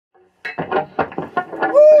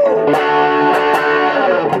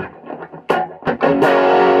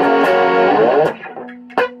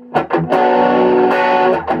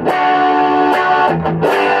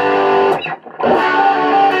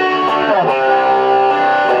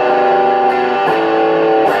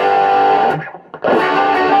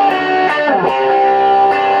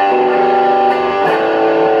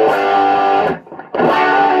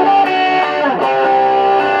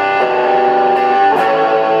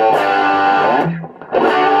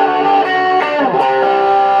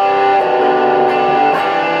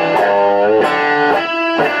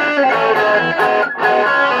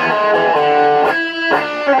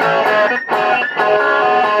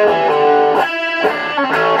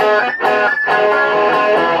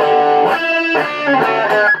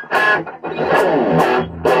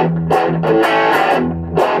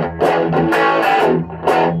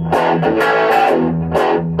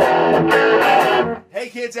Hey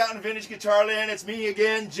kids out in Vintage Guitar Land, it's me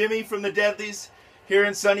again, Jimmy from the Deadlies, here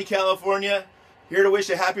in sunny California. Here to wish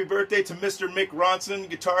a happy birthday to Mr. Mick Ronson,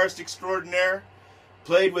 guitarist extraordinaire.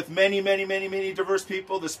 Played with many diverse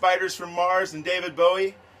people, the Spiders from Mars and David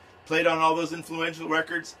Bowie. Played on all those influential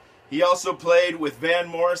records. He also played with Van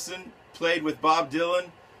Morrison, played with Bob Dylan,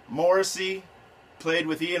 Morrissey, played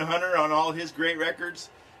with Ian Hunter on all his great records.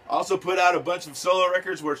 Also put out a bunch of solo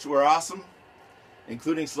records which were awesome,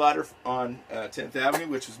 including Slaughter on 10th Avenue,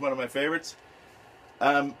 which was one of my favorites.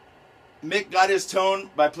 Mick got his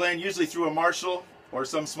tone by playing usually through a Marshall or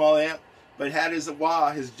some small amp, but had his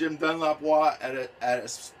wah, his Jim Dunlop wah, at a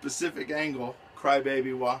specific angle,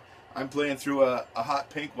 crybaby wah. I'm playing through a hot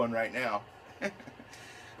pink one right now.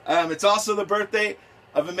 It's also the birthday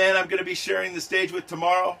of a man I'm going to be sharing the stage with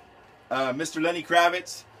tomorrow, Mr. Lenny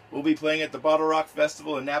Kravitz. We'll be playing at the Bottle Rock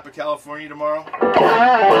Festival in Napa, California tomorrow.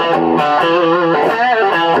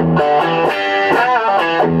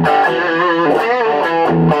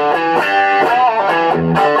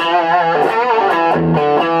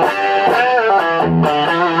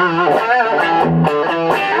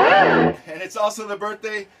 And it's also the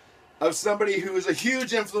birthday of somebody who is a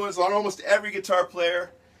huge influence on almost every guitar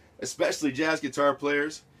player, especially jazz guitar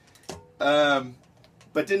players, but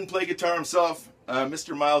didn't play guitar himself.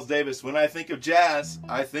 Mr. Miles Davis. When I think of jazz,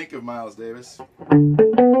 I think of Miles Davis.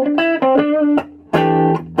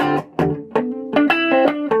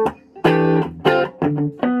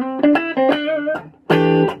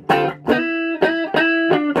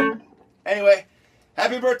 Anyway,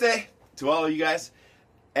 happy birthday to all of you guys,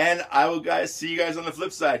 and I will see you guys on the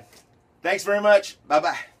flip side. Thanks very much.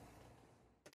 Bye-bye.